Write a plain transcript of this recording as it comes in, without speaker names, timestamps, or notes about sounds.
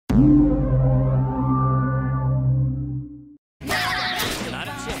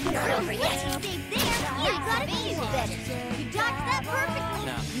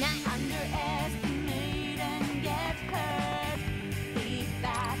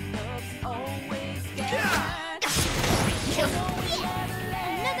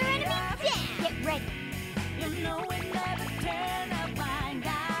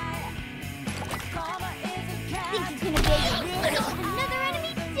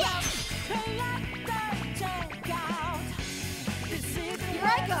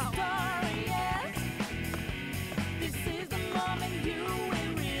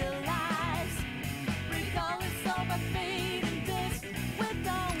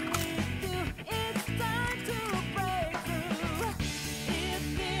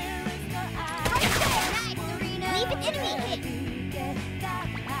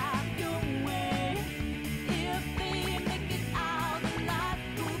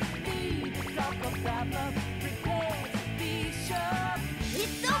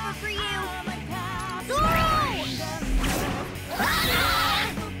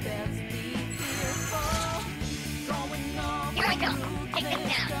Take them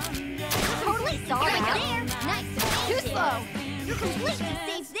down. Totally saw that. There. Nice. Too slow. You're completely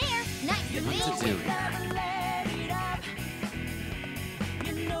safe there. Nice. You need to do it.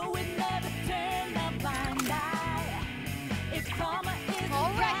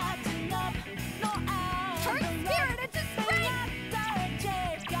 All right. Turn spirit into strength.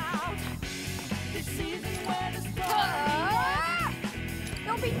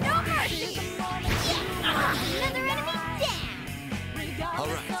 There'll be no mercy. Another enemy down. All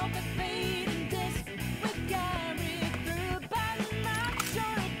right.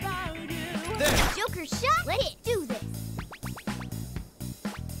 There. Joker shot. Let's do this.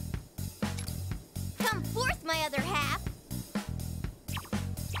 Come forth, my other half.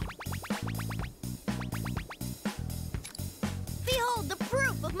 Behold the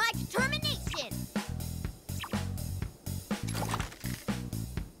proof of my determination.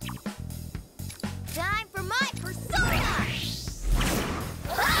 Time for my persona.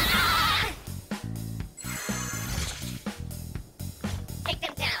 Take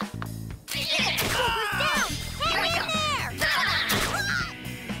them down. Joker's down. Hang in there.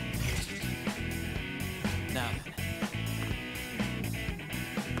 Now then.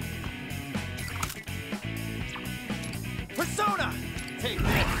 Persona! Take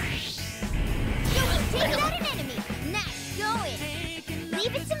this! Joker takes out an enemy. Nice going.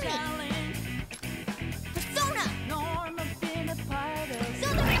 Leave it to me. Persona. So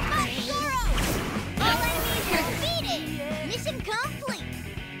the remote Zoro. All enemies are defeated. Mission complete.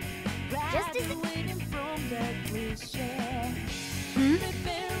 Just as it...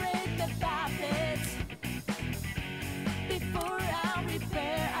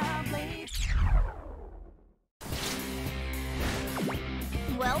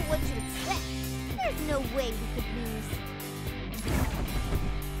 Well, what'd you expect? There's no way we could lose.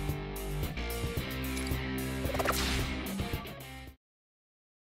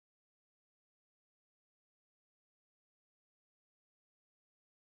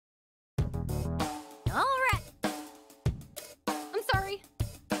 All right. I'm sorry.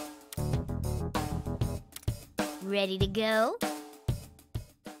 Ready to go?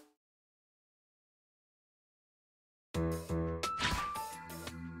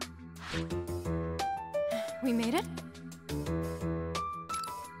 We made it?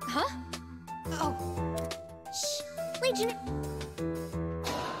 Huh? Oh. Shh! Legionnaires!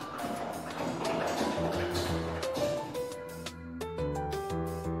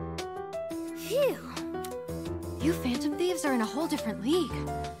 Phew! You Phantom Thieves are in a whole different league.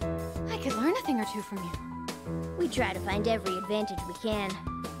 I could learn a thing or two from you. We try to find every advantage we can.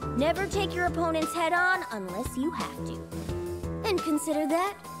 Never take your opponent's head on unless you have to. And consider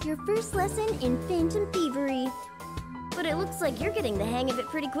that your first lesson in Phantom Thievery. But it looks like you're getting the hang of it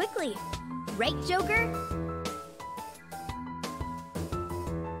pretty quickly. Right, Joker?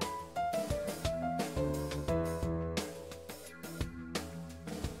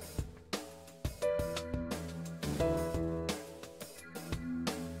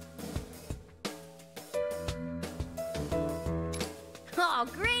 Oh,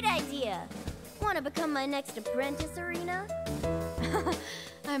 great idea! Want to become my next apprentice, Erina?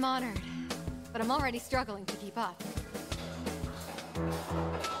 I'm honored, but I'm already struggling to keep up.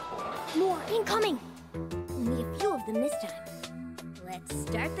 More incoming! Only a few of them this time. Let's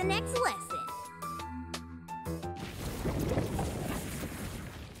start the next lesson.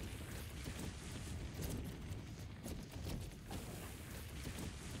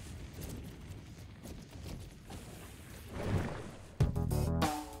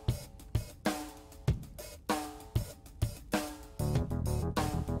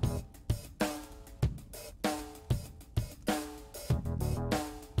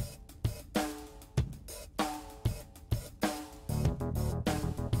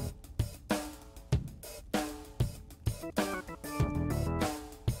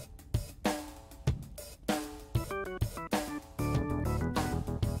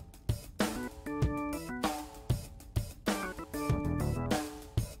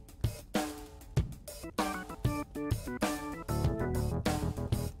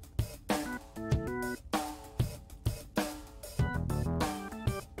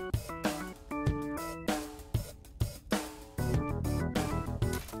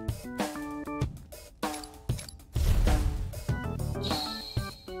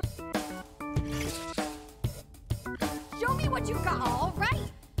 Show me what you've got, all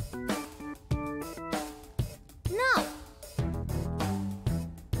right? No!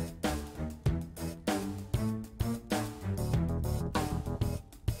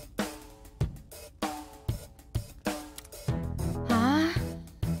 Huh?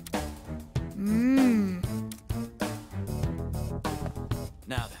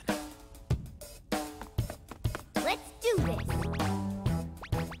 Now then. Let's do this.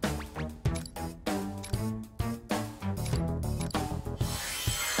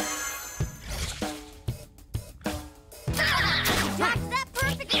 Dodged that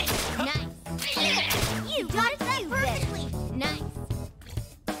perfectly. Nice. You dodged that perfectly. Nice.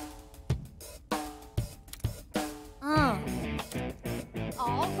 Oh.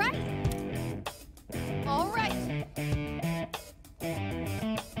 All right. All right.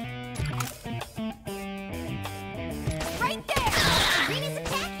 Right there! Erina's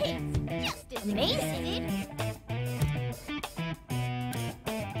attack hits! Just as amazing!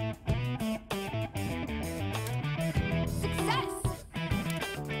 Success!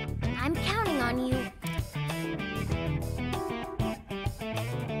 I'm counting on you.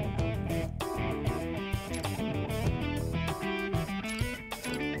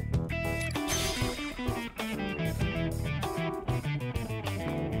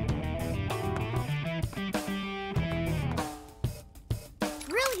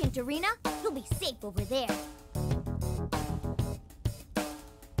 Brilliant, Erina. You'll be safe over there.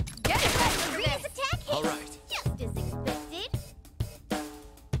 Get it right for Erina's this. attack hits! All right. Just as expected.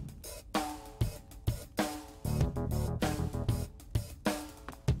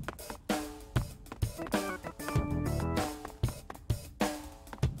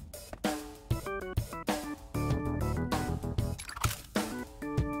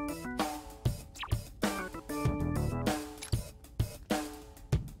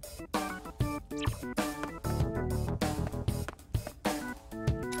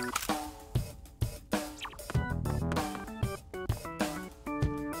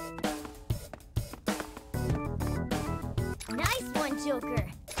 Nice one, Joker.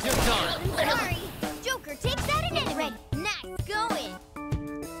 You're done. Sorry. Joker takes out an enemy. Nice going.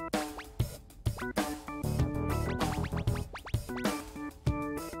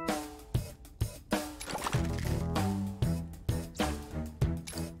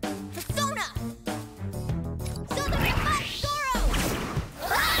 Persona. So the remote Zoro.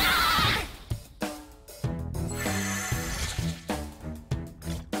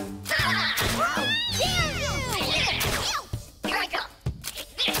 Damn you! Here I go.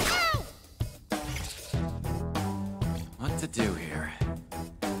 Ow! What to do here?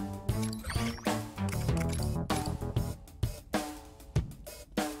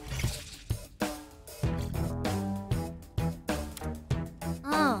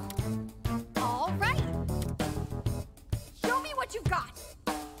 Oh. All right. Show me what you've got.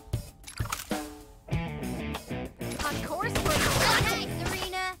 On course for Nice,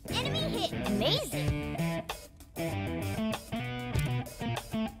 Erina. Enemy hit. Amazing.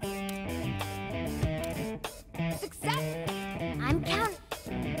 success. I'm counting.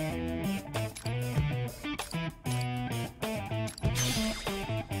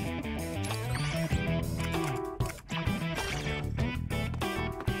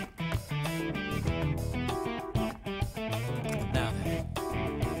 Now then.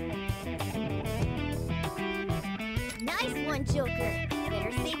 Nice one, Joker.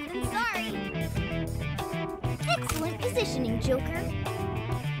 Better safe than sorry. Excellent positioning, Joker.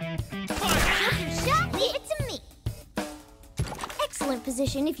 Joker shot, leave it to me. Excellent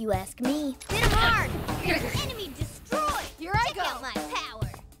position, if you ask me. Hit him hard. Enemy destroyed. Here I Check go. out my power.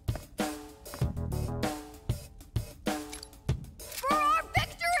 For our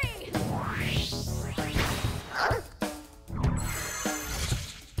victory!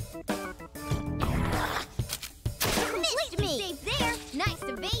 Missed me. Safe there. Nice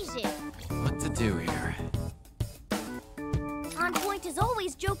evasion. What to do here? On point as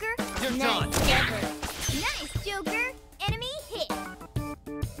always, Joker. You're nice done. cover. Nice, Joker. Enemy hit.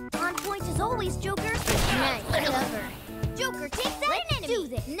 On point as always, Joker. Nice cover. Joker takes out an enemy. Do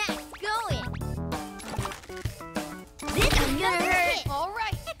this. Nice going. This is gonna hurt. All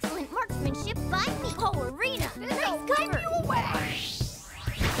right. Excellent marksmanship by me. Oh, Erina. Nice cover. You away.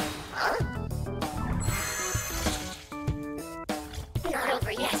 Not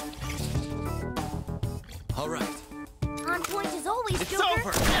over yet. All right. On point as always, It's Joker.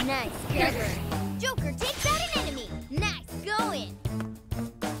 over. Nice cover. Joker takes out an enemy. Nice going.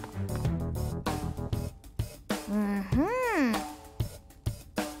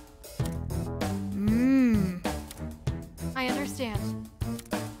 I understand.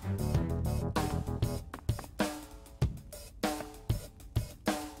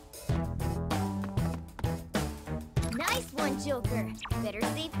 Nice one, Joker. Better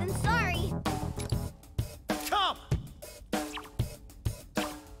safe than sorry. Come!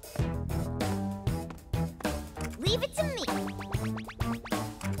 Leave it to me.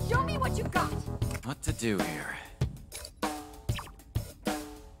 Show me what you've got. What to do here?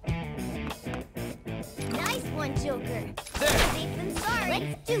 one, Joker. There. Safe than sorry.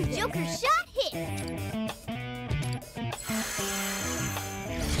 Let's do Joker shot hit.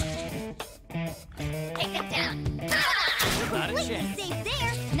 Take it down. Not a Completely chance. safe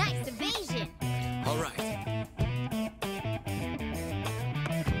there. Nice evasion. All right.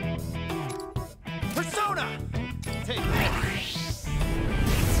 Persona! Take that.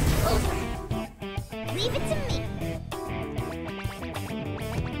 Over. Leave it to me.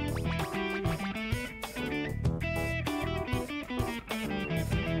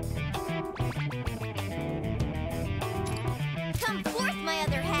 Come forth, my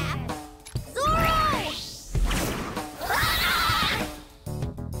other half. Zorro!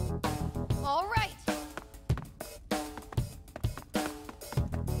 All right.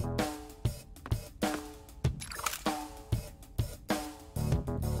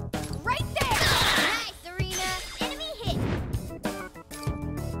 Right there! Nice, Erina. Enemy hit.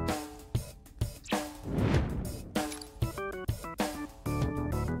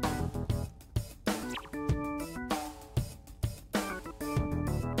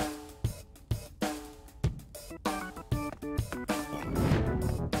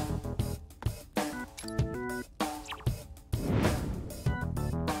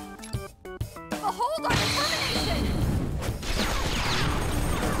 Behold our determination!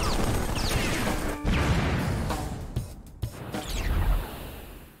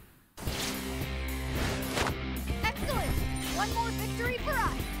 Excellent! One more victory for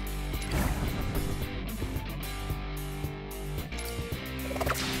us!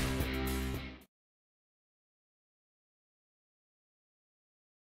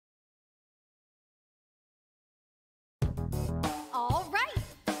 All right!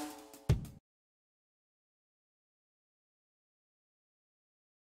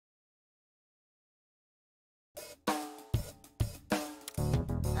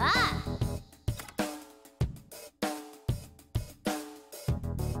 Ah!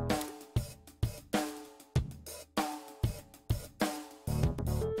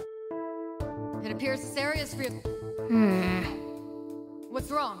 It appears this area is free of...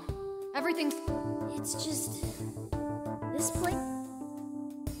 What's wrong? Everything's... It's just... this place...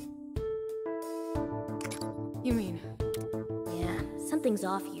 You mean? Yeah, something's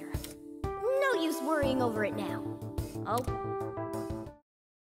off here. No use worrying over it now. Oh.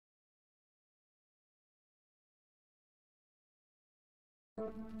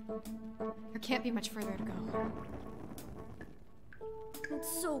 There can't be much further to go.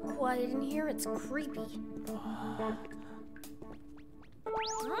 It's so quiet in here, it's creepy.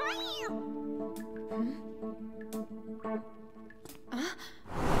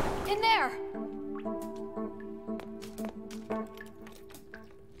 In there!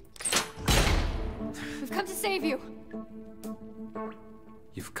 We've come to save you.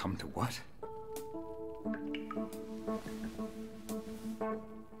 You've come to what?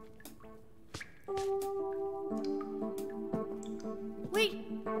 Wait,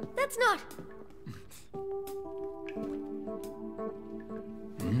 that's not...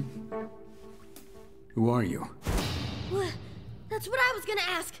 Who are you? What? That's what I was gonna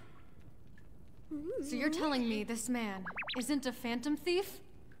ask. So you're telling me this man isn't a phantom thief?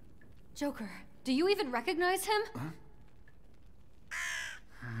 Joker, do you even recognize him?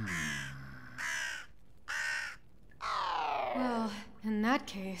 Well, in that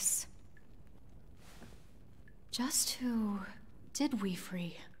case... just who did we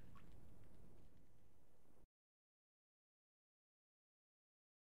free?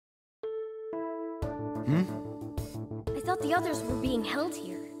 I thought the others were being held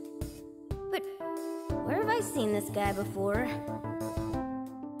here. But where have I seen this guy before?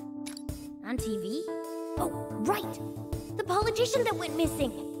 On TV? Oh, right! The politician that went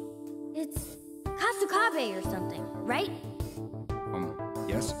missing! It's Kasukabe or something, right?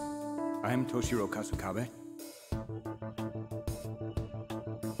 Yes? I am Toshiro Kasukabe.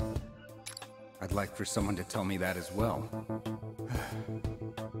 I'd like for someone to tell me that as well.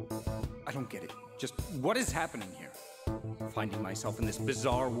 I don't get it. Just what is happening here? Finding myself in this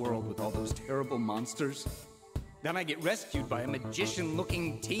bizarre world with all those terrible monsters? Then I get rescued by a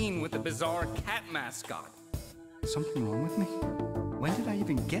magician-looking teen with a bizarre cat mascot. Something wrong with me? When did I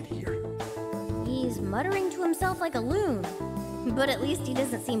even get here? He's muttering to himself like a loon. But at least he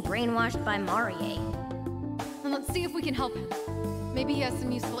doesn't seem brainwashed by Marie. And let's see if we can help him. Maybe he has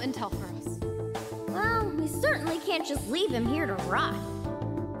some useful intel for us. Well, we certainly can't just leave him here to rot.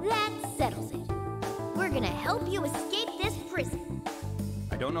 That settles it. We're gonna help you escape this prison.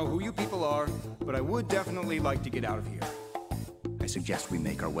 I don't know who you people are, but I would definitely like to get out of here. I suggest we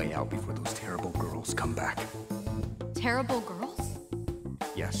make our way out before those terrible girls come back. Terrible girls?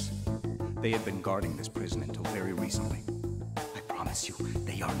 Yes. They had been guarding this prison until very recently. I promise you,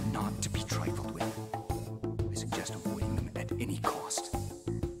 they are not to be trifled with. I suggest avoiding them at any cost.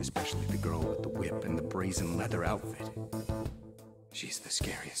 Especially the girl with the whip and the brazen leather outfit. She's the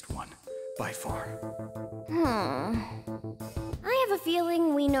scariest one, by far. I have a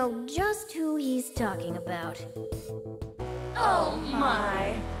feeling we know just who he's talking about. Oh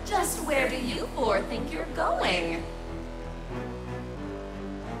my! Just where do you four think you're going?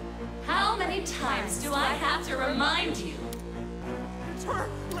 How many times do I have to remind you? It's her!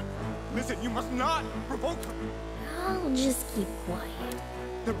 Listen, you must not provoke her! I'll just keep quiet.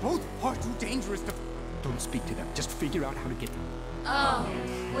 They're both far too dangerous to... Don't speak to them. Just figure out how to get them. Oh,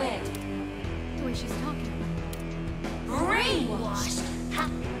 wait. The way she's talking. Brainwashed! Ha!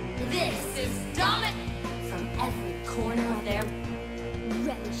 This is Domit! From every corner of their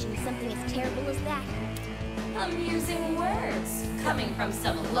Relishing something as terrible as that. amusing words coming from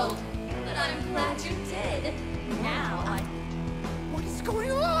some low. But I'm glad you did. Now What is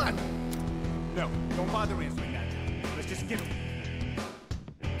going on? No, don't bother answering that. Let's just get them.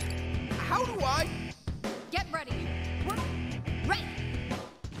 How do I... Get ready. Right!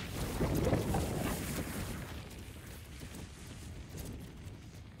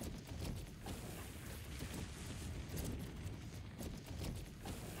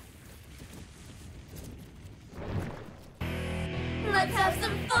 let's have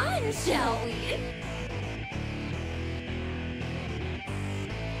some fun, shall we?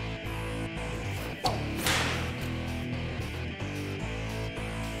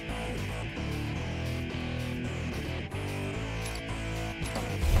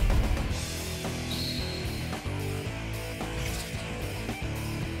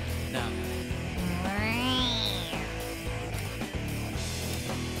 Now,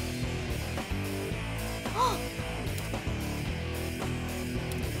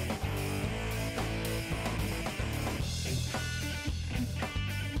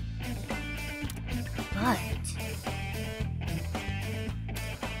 But...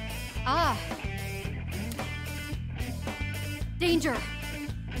 Ah! Danger!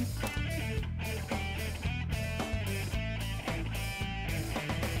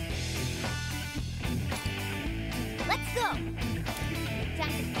 Let's go!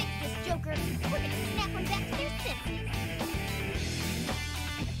 Time to fix this Joker. We're gonna snap them back to their senses.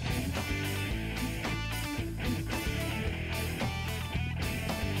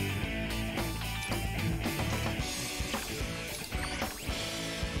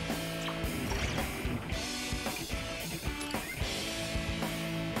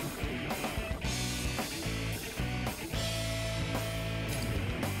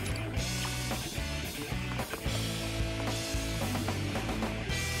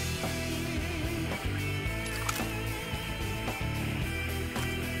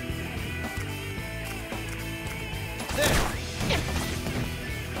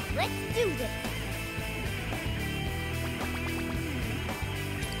 Let's do this!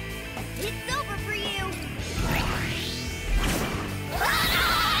 It's over for you!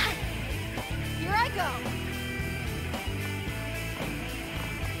 Here I go!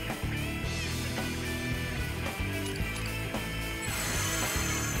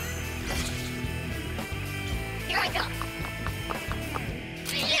 Here I go!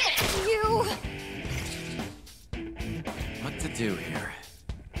 You! what to do here?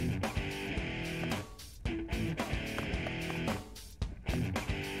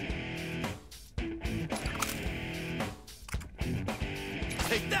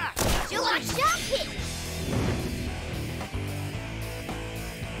 Take that! July shot hit!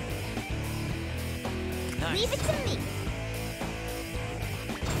 Nice. Leave it to me!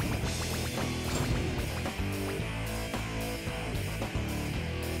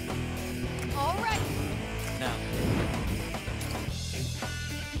 All right! Now,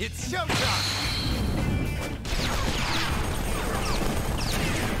 It's showtime!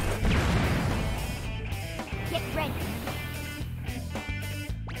 Get ready!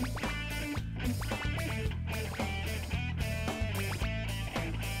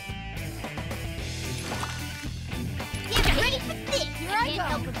 Get ready for this! Here I can't go.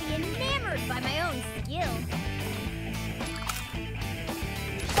 help but be enamored by my own skill.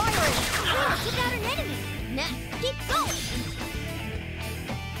 Fire it! Oh, took out an enemy! Now, keep going!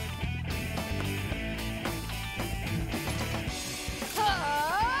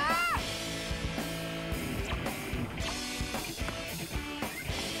 Ah!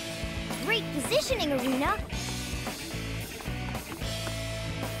 Great positioning, Erina!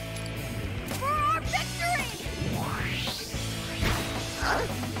 For our victory!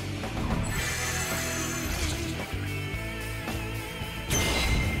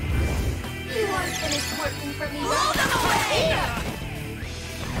 finished working for me. Blow them away!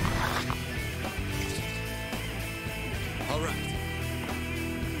 All right.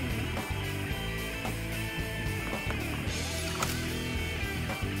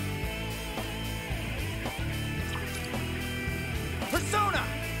 Persona!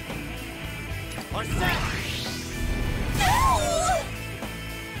 Are set!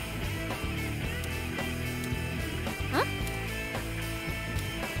 Huh?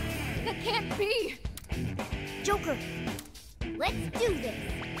 That can't be! Joker, let's do this.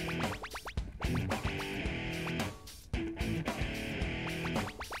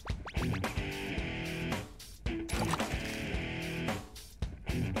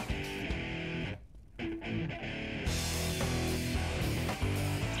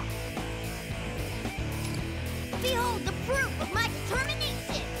 Behold the proof of my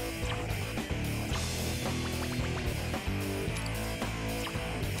determination!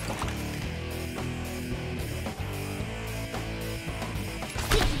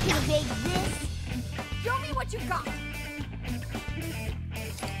 Think you can evade this? Show me what you got!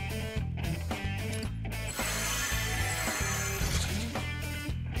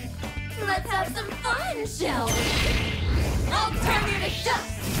 Let's have some fun, shall we? I'll turn you to dust!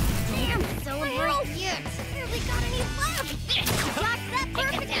 Damn, celebrate yet! Barely got any left! Got that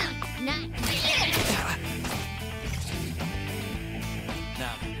perfectly! Nice!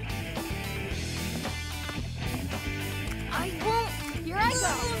 Now. I won't! Here I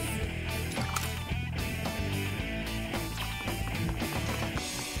go!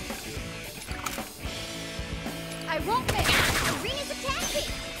 I won't miss! Erina's attacking!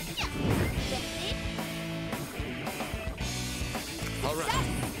 That's it? All right.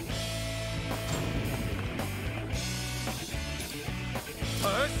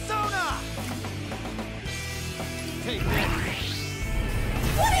 Persona! Take this!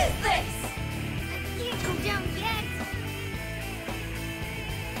 What is this? I can't go down yet!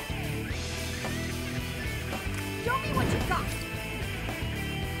 Show me what you got!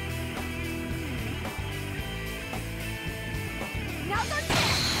 Now they're dead!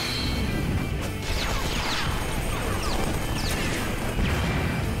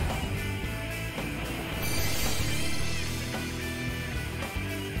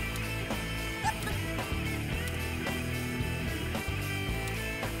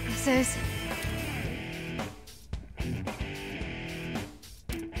 This is...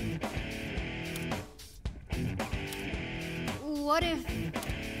 What if...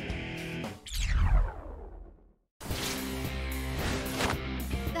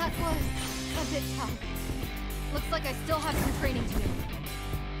 That was a bit tough. Looks like I still have some training to do.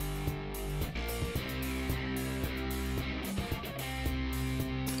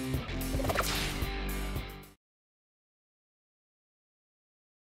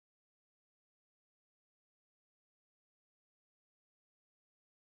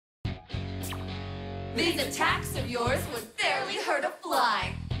 These attacks of yours would barely hurt a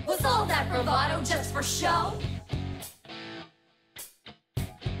fly. Was all that bravado just for show?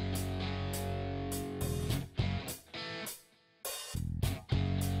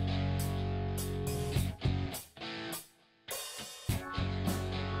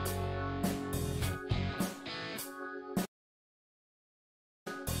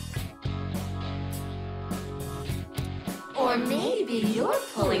 Or maybe you're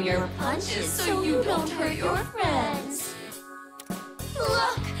pulling your punches so you don't hurt your friends.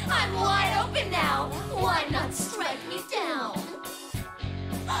 Look, I'm wide open now. Why not strike me down?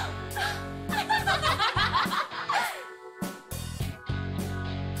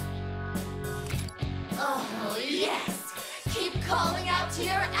 Oh, yes. Keep calling out to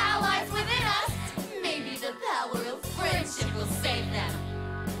your allies within us. Maybe the power of friendship will save them.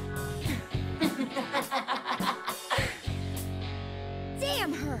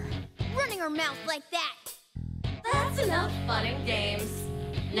 Damn her! Running her mouth like that! That's enough fun and games.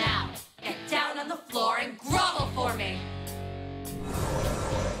 Now, get down on the floor and grovel for me.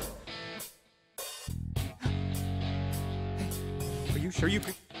 Are you sure you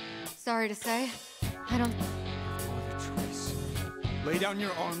could? Sorry to say, I don't... No other choice. Lay down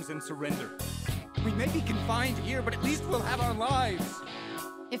your arms and surrender. We may be confined here, but at least we'll have our lives.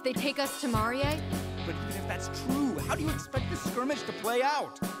 If they take us to Marie, But even if that's true, how do you expect this skirmish to play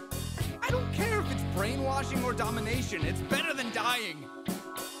out? I don't care if it's brainwashing or domination. It's better than dying.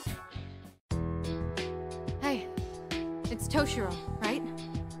 hey, it's Toshiro, right?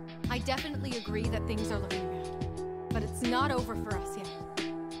 I definitely agree that things are looking bad. But it's not over for us yet.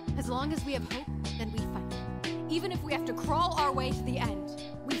 As long as we have hope, then we fight. Even if we have to crawl our way to the end,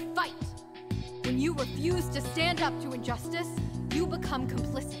 we fight. When you refuse to stand up to injustice, you become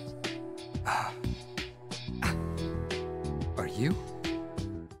complicit. you?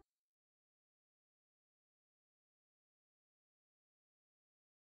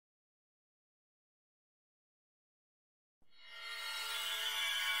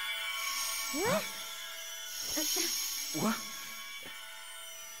 What? What?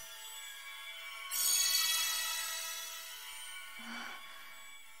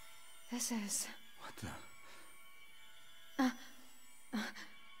 This is... What the?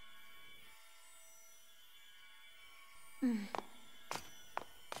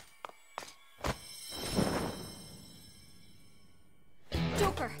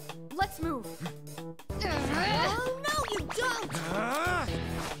 Joker, let's move. Oh, no, you don't!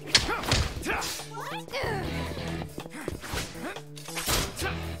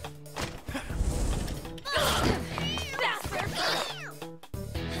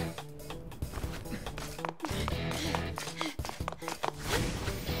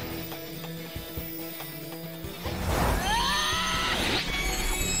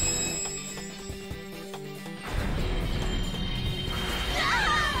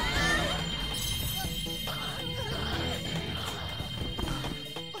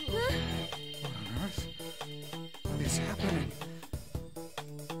 What is happening?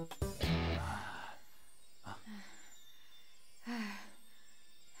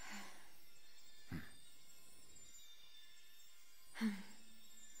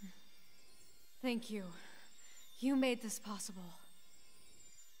 Thank you. You made this possible.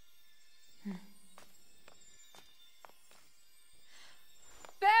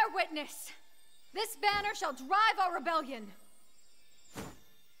 Bear witness! This banner shall drive our rebellion!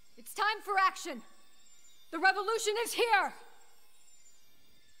 It's time for action! The revolution is here!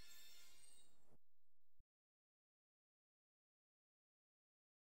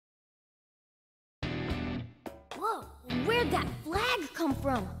 Whoa, where'd that flag come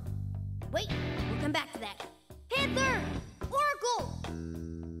from? Wait, we'll come back to that. Panther! Oracle!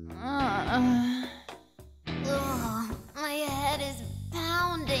 Ugh, my head is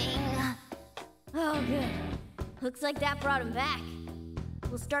pounding. Oh, good. Looks like that brought him back.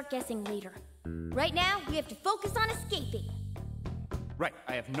 We'll start guessing later. Right now, we have to focus on escaping. Right,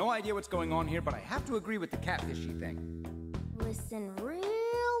 I have no idea what's going on here, but I have to agree with the catfishy thing. Listen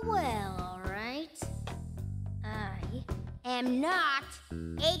real well, alright? I am not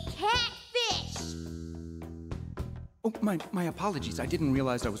a catfish! Oh, my apologies. I didn't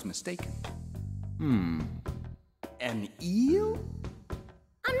realize I was mistaken. An eel?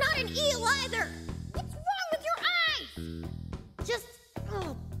 I'm not an eel either! What's wrong with your eyes? Just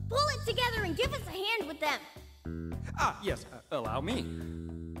pull it together and give us a hand with them. Ah, yes, allow me.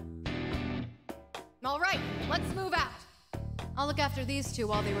 All right, let's move out. I'll look after these two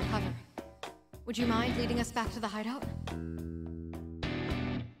while they recover. Would you mind leading us back to the hideout?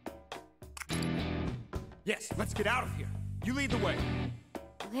 Yes, let's get out of here. You lead the way.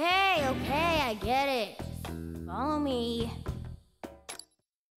 Okay, I get it. Just follow me.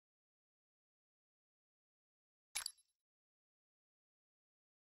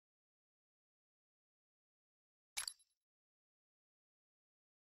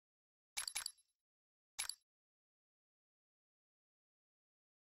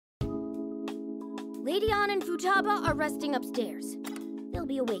 Lady Ann and Futaba are resting upstairs. They'll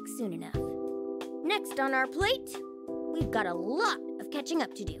be awake soon enough. Next on our plate, we've got a lot of catching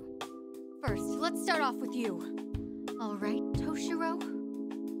up to do. First, let's start off with you. All right, Toshiro?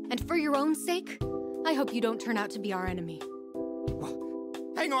 And for your own sake, I hope you don't turn out to be our enemy. Well,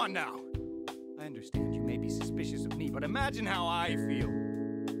 hang on now. I understand you may be suspicious of me, but imagine how I feel.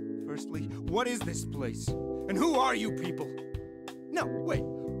 Firstly, what is this place? And who are you people? No, wait.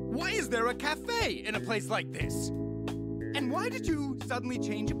 Why is there a cafe in a place like this? And why did you suddenly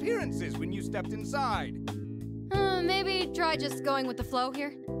change appearances when you stepped inside? Maybe try just going with the flow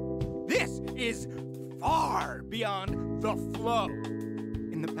here? This is far beyond the flow.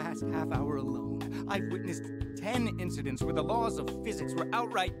 In the past half hour alone, I've witnessed 10 incidents where the laws of physics were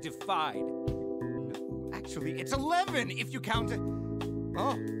outright defied. No, actually, it's 11 if you count it.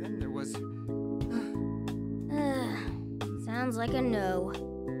 Oh, then there was... Sounds like a no.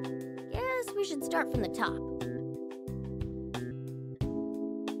 Guess we should start from the top.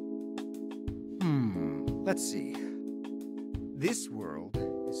 Let's see. This world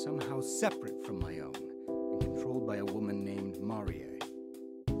is somehow separate from my own and controlled by a woman named Marie.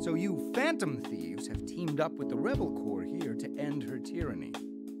 So you Phantom Thieves have teamed up with the Rebel Corps here to end her tyranny.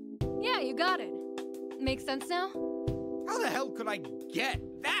 Yeah, you got it. Makes sense now? How the hell could I get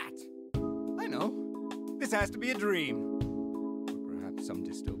that? I know. This has to be a dream. Or perhaps some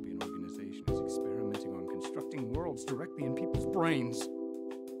dystopian organization is experimenting on constructing worlds directly in people's brains.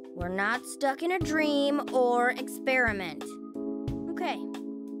 We're not stuck in a dream or experiment.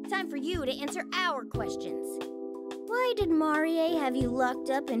 time for you to answer our questions. Why did Marie have you locked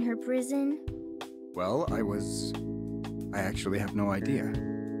up in her prison? Well, I actually have no idea.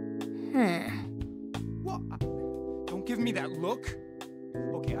 What? Don't give me that look.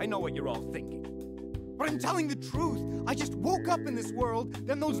 Okay, I know what you're all thinking. But I'm telling the truth. I just woke up in this world,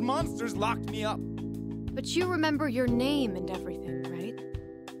 then those monsters locked me up. But you remember your name and everything, right?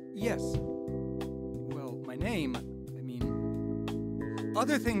 Yes. Well, my name,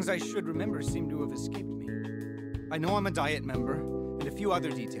 other things I should remember seem to have escaped me. I know I'm a Diet member, and a few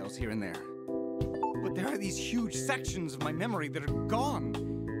other details here and there. But there are these huge sections of my memory that are gone.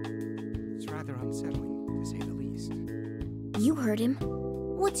 It's rather unsettling, to say the least. You heard him.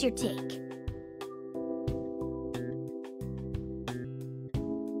 What's your take?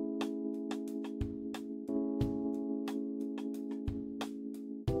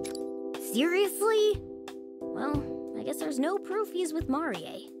 Seriously? Well, I guess there's no proof he's with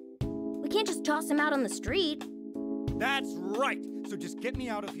Marie. We can't just toss him out on the street. That's right! So just get me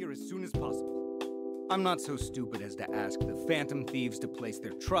out of here as soon as possible. I'm not so stupid as to ask the Phantom Thieves to place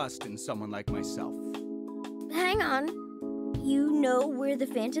their trust in someone like myself. Hang on. You know we're the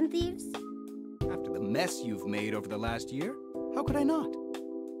Phantom Thieves? After the mess you've made over the last year, how could I not?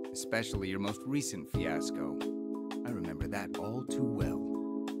 Especially your most recent fiasco. I remember that all too well.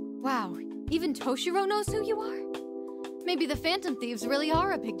 Wow, even Toshiro knows who you are? Maybe the Phantom Thieves really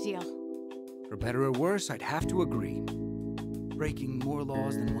are a big deal. For better or worse, I'd have to agree. Breaking more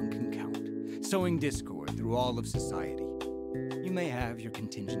laws than one can count, sowing discord through all of society. You may have your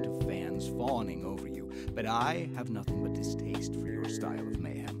contingent of fans fawning over you, but I have nothing but distaste for your style of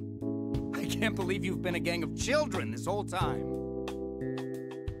mayhem. I can't believe you've been a gang of children this whole time.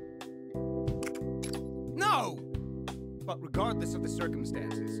 No! But regardless of the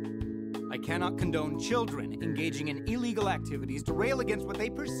circumstances, I cannot condone children engaging in illegal activities to rail against what they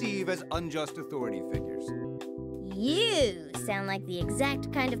perceive as unjust authority figures. You sound like the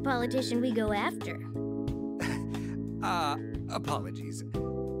exact kind of politician we go after. Apologies.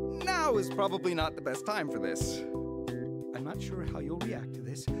 Now is probably not the best time for this. I'm not sure how you'll react to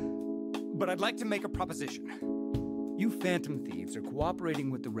this, but I'd like to make a proposition. You Phantom Thieves are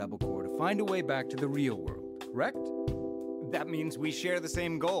cooperating with the Rebel Corps to find a way back to the real world, correct? That means we share the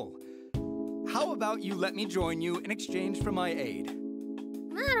same goal. How about you let me join you in exchange for my aid?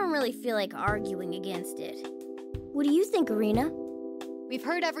 I don't really feel like arguing against it. What do you think, Erina? We've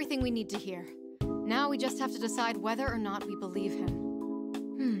heard everything we need to hear. Now we just have to decide whether or not we believe him.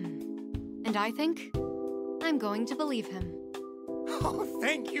 And I think I'm going to believe him. Oh,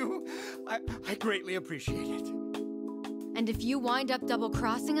 thank you. I greatly appreciate it. And if you wind up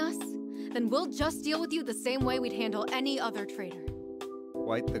double-crossing us, then we'll just deal with you the same way we'd handle any other traitor.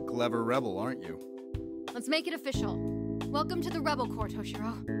 Quite the clever rebel, aren't you? Let's make it official. Welcome to the Rebel Corps,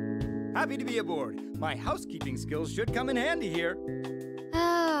 Toshiro. Happy to be aboard. My housekeeping skills should come in handy here.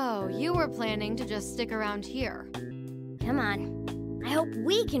 Oh, you were planning to just stick around here. Come on. I hope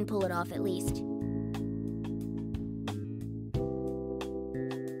we can pull it off at least.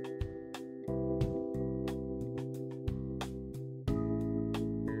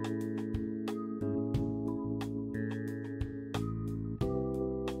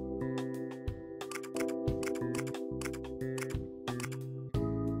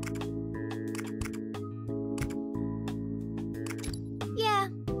 Yeah,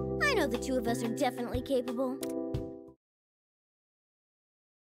 I know the two of us are definitely capable.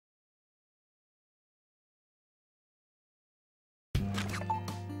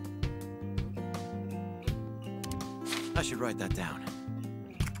 I should write that down.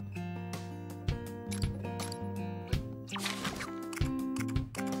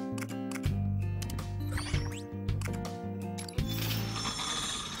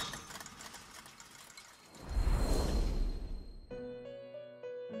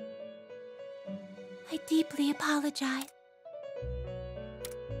 I deeply apologize.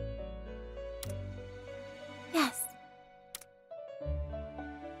 Yes.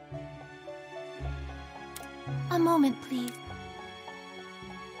 A moment, please.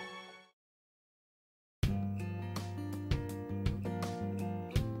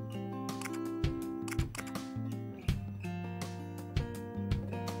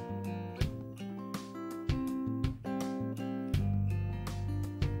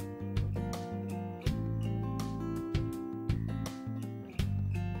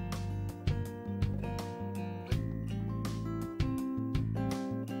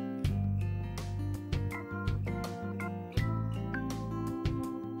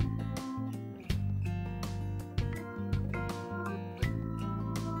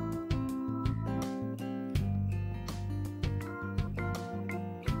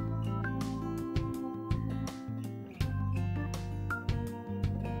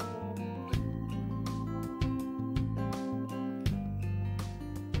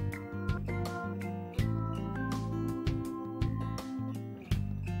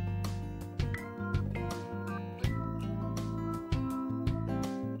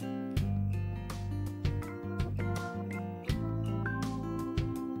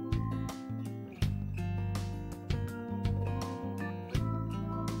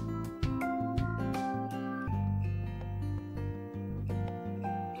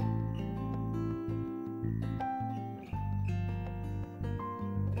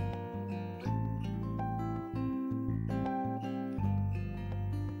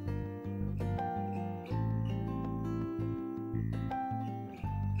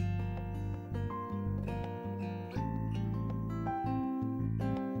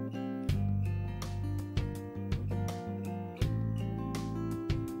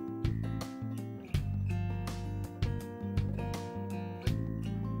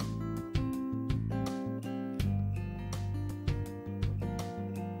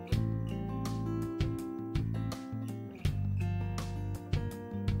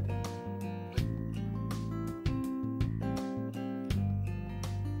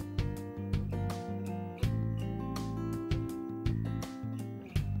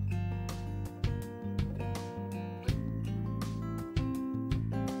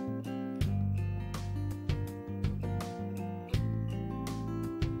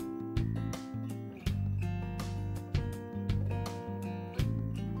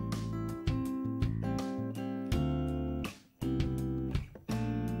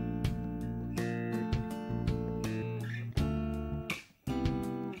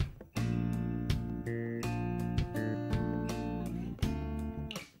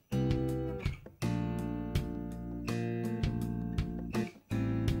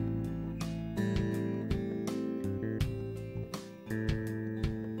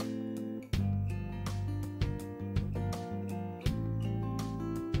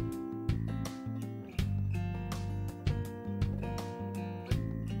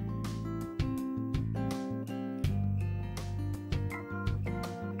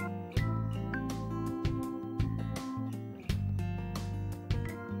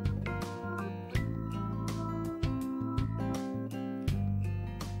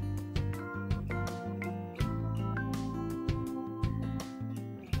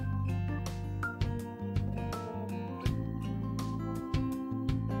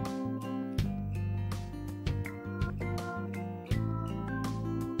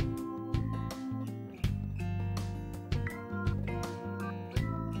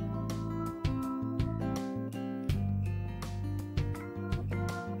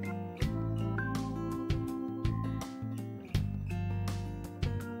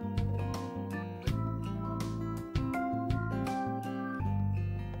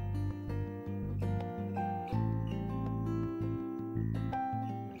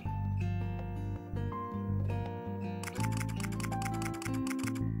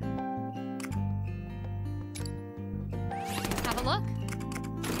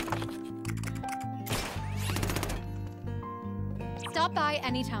 Stop by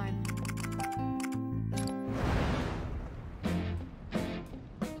anytime.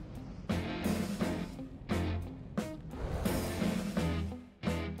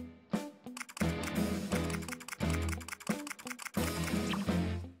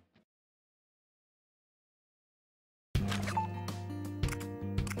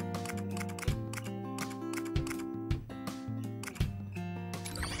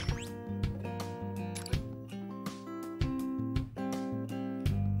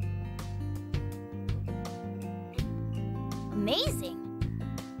 Amazing!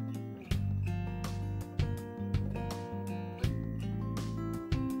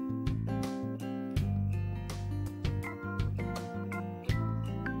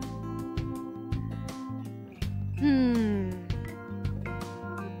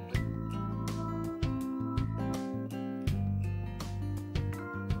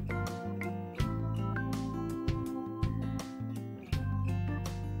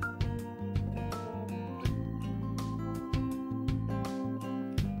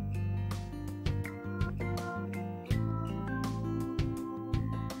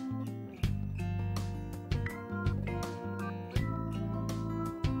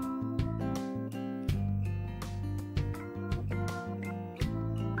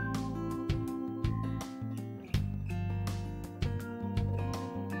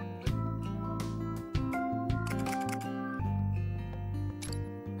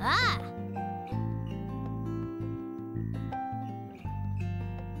 Ah!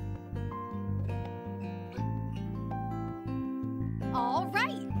 All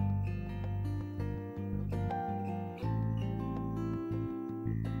right.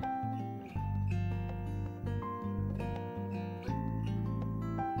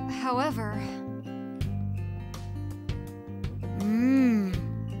 However,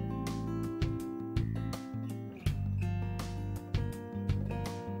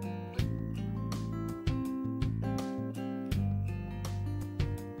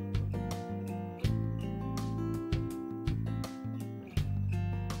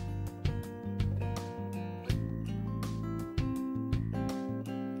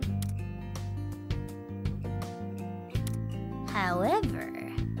 However...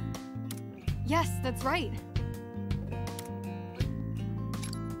 yes, that's right.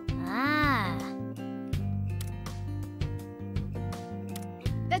 Ah...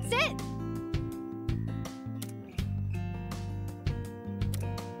 That's it!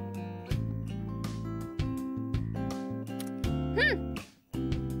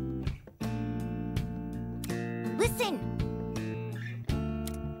 Listen!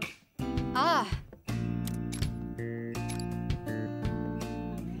 Ah.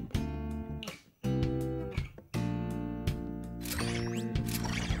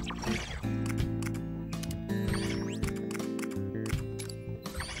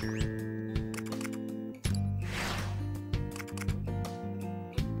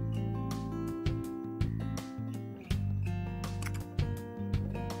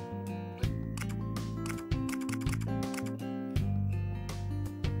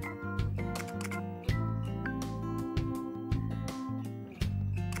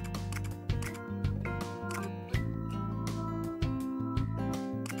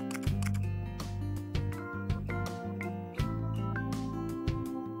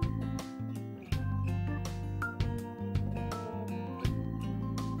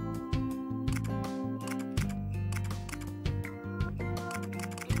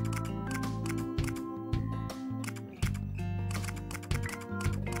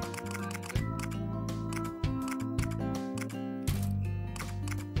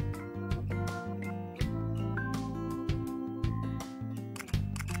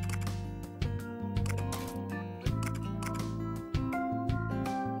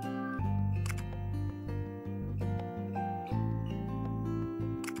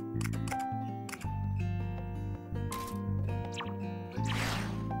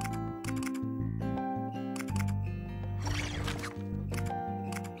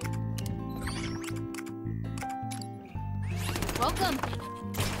 Welcome.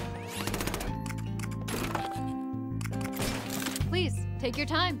 Please, take your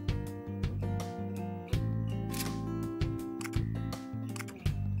time.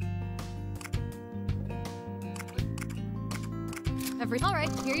 All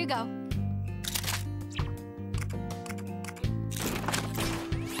right, here you go.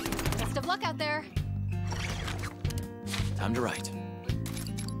 Best of luck out there. Time to write.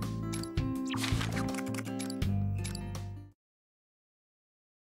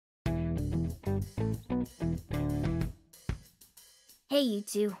 Hey, you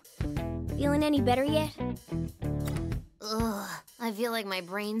two. Feeling any better yet? Ugh, I feel like my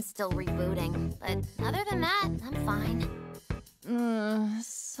brain's still rebooting, but other than that, I'm fine.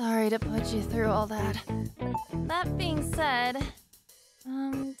 Sorry to put you through all that. That being said,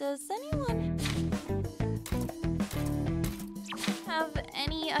 does anyone have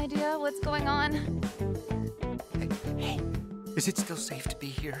any idea what's going on? Hey, is it still safe to be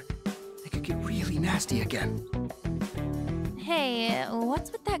here? They could get really nasty again. Hey,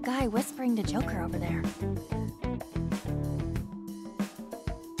 what's with that guy whispering to Joker over there?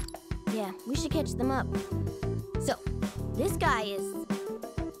 Yeah, we should catch them up. So, this guy is...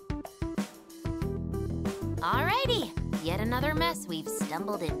 Alrighty, yet another mess we've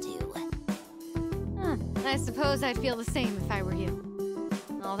stumbled into. I suppose I'd feel the same if I were you.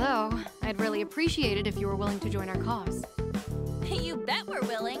 Although, I'd really appreciate it if you were willing to join our cause. You bet we're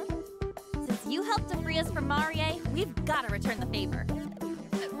willing. Since you helped to free us from Marie, we've got to return the favor.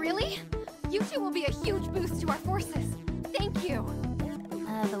 Really? You two will be a huge boost to our forces. Thank you.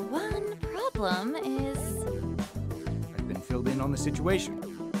 The one problem is... I've been filled in on the situation.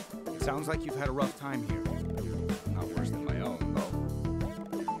 It sounds like you've had a rough time here. Not worse than my own,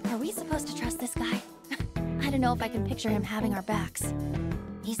 though. Are we supposed to trust this guy? I don't know if I can picture him having our backs.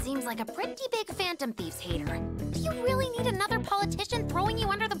 He seems like a pretty big Phantom Thieves hater. Do you really need another politician throwing you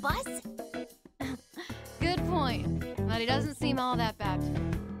under the bus? Good point. But he doesn't seem all that bad to me.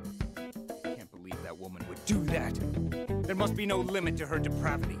 Can't believe that woman would do that. There must be no limit to her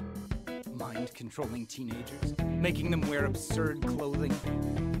depravity. Mind-controlling teenagers, making them wear absurd clothing.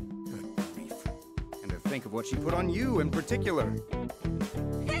 Good grief. And to think of what she put on you in particular.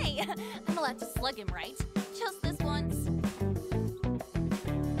 Hey, I'm allowed to slug him, right? Just this once.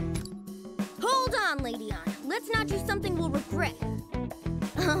 Hold on, Lady On. Let's not do something we'll regret.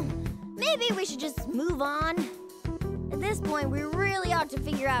 Maybe we should just move on. At this point, we really ought to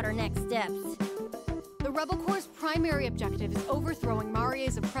figure out our next steps. The Rebel Corps' primary objective is overthrowing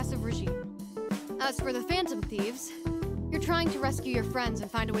Marie's oppressive regime. As for the Phantom Thieves, you're trying to rescue your friends and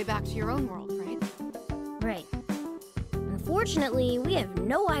find a way back to your own world, right? Right. Unfortunately, we have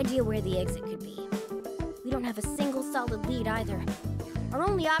no idea where the exit could be. We don't have a single solid lead either. Our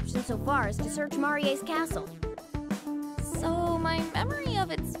only option so far is to search Marie's castle. So my memory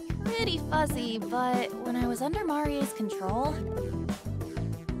of it's pretty fuzzy, but when I was under Marie's control,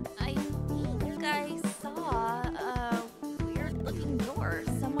 I think I saw a weird-looking door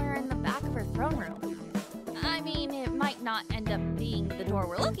somewhere in the back of her throne room. I mean, it might not end up being the door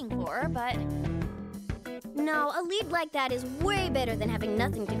we're looking for, but... No, a lead like that is way better than having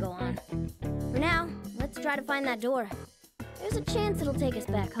nothing to go on. For now, let's try to find that door. There's a chance it'll take us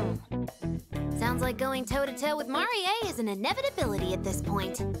back home. Sounds like going toe-to-toe with Marie is an inevitability at this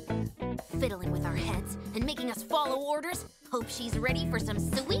point. Fiddling with our heads and making us follow orders. Hope she's ready for some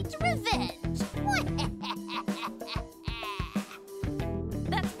sweet revenge.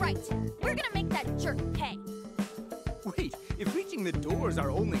 That's right. We're gonna make that jerk pay. Wait, if reaching the door is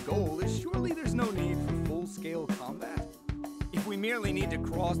our only goal, then surely there's no need for full-scale combat? If we merely need to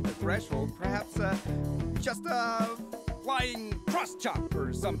cross the threshold, perhaps, just a flying cross-chop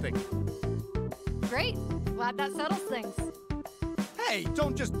or something. Great. Glad that settles things. Hey,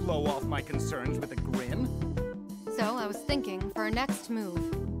 don't just blow off my concerns with a grin. So, I was thinking, for our next move,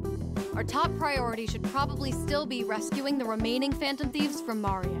 our top priority should probably still be rescuing the remaining Phantom Thieves from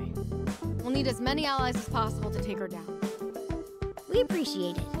Marie. We'll need as many allies as possible to take her down. We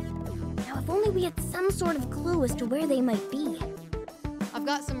appreciate it. Now, if only we had some sort of clue as to where they might be. I've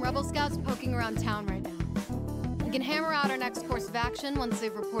got some Rebel Scouts poking around town right now. We can hammer out our next course of action once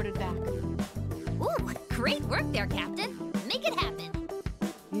they've reported back. Ooh, great work there, Captain. Make it happen.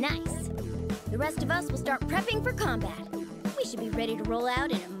 Nice. The rest of us will start prepping for combat. We should be ready to roll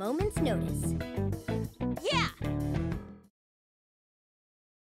out in a moment's notice. Yeah!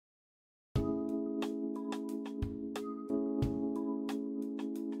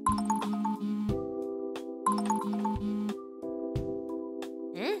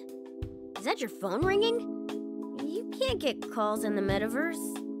 Is that your phone ringing? You can't get calls in the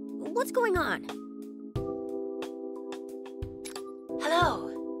metaverse. What's going on? Hello.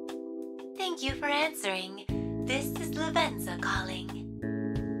 Thank you for answering. This is Lavenza calling.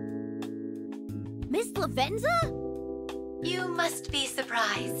 Miss Lavenza? You must be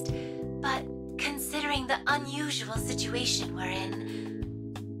surprised, but considering the unusual situation we're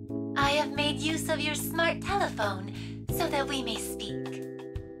in, I have made use of your smart telephone so that we may speak.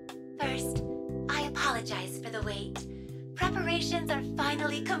 First, I apologize for the wait. Preparations are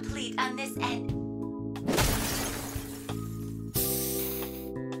finally complete on this end.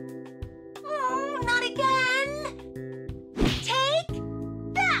 Oh, not again! Take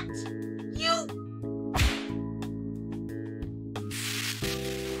that! You...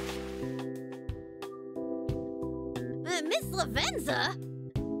 Miss Lavenza?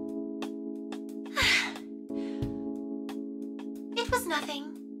 It was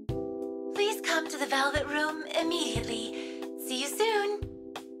nothing. Please come to the Velvet Room immediately. See you soon.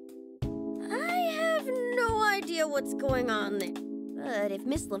 I have no idea what's going on there. But if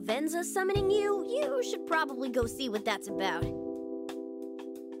Miss Lavenza's summoning you, you should probably go see what that's about.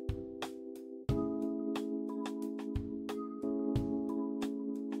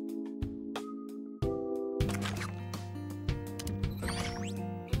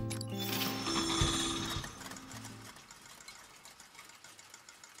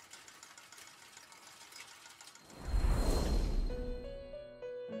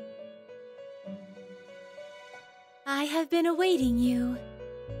 I have been awaiting you.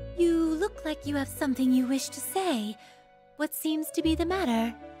 You look like you have something you wish to say. What seems to be the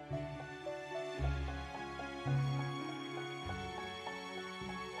matter?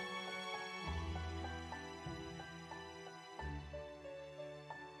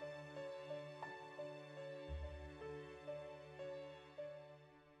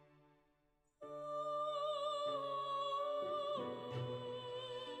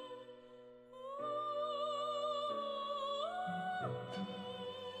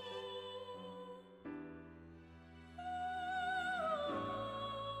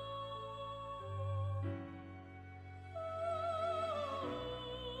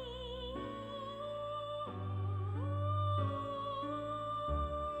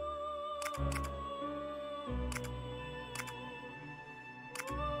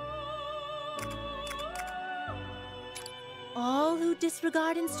 All who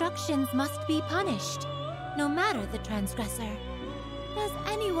disregard instructions must be punished, no matter the transgressor. Does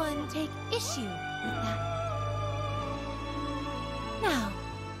anyone take issue with that? Now,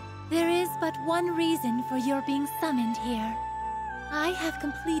 there is but one reason for your being summoned here. I have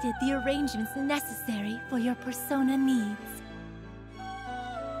completed the arrangements necessary for your persona needs.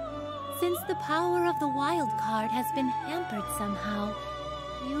 Since the power of the wild card has been hampered somehow,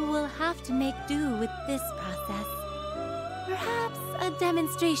 you will have to make do with this process. Perhaps a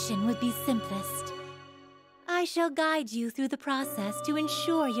demonstration would be simplest. I shall guide you through the process to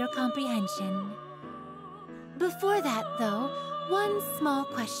ensure your comprehension. Before that, though, one small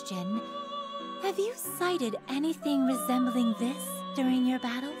question. Have you sighted anything resembling this during your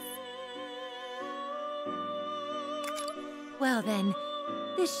battles? Well then,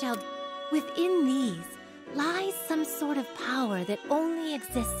 within these lies some sort of power that only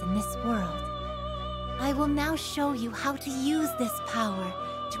exists in this world. I will now show you how to use this power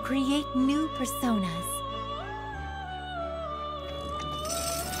to create new personas.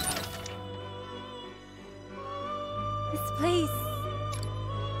 This place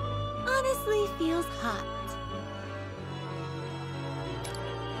honestly feels hot.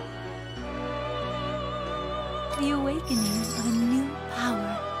 The awakening of a new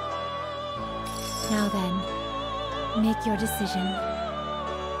power. Now then, make your decision.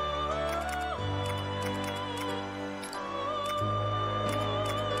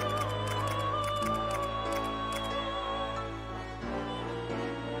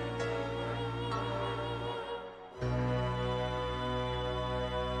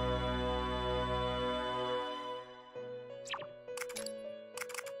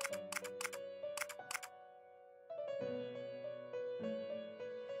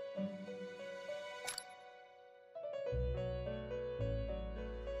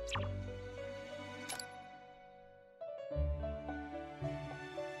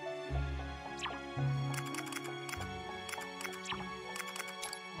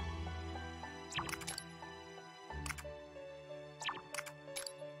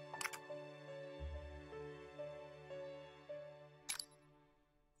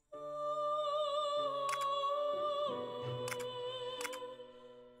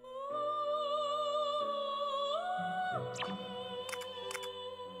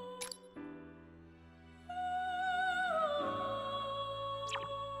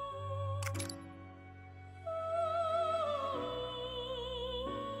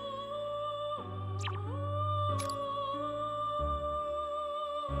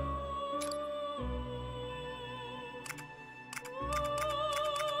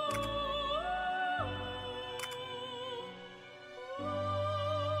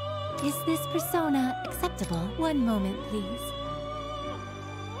 Is this persona acceptable? One moment, please.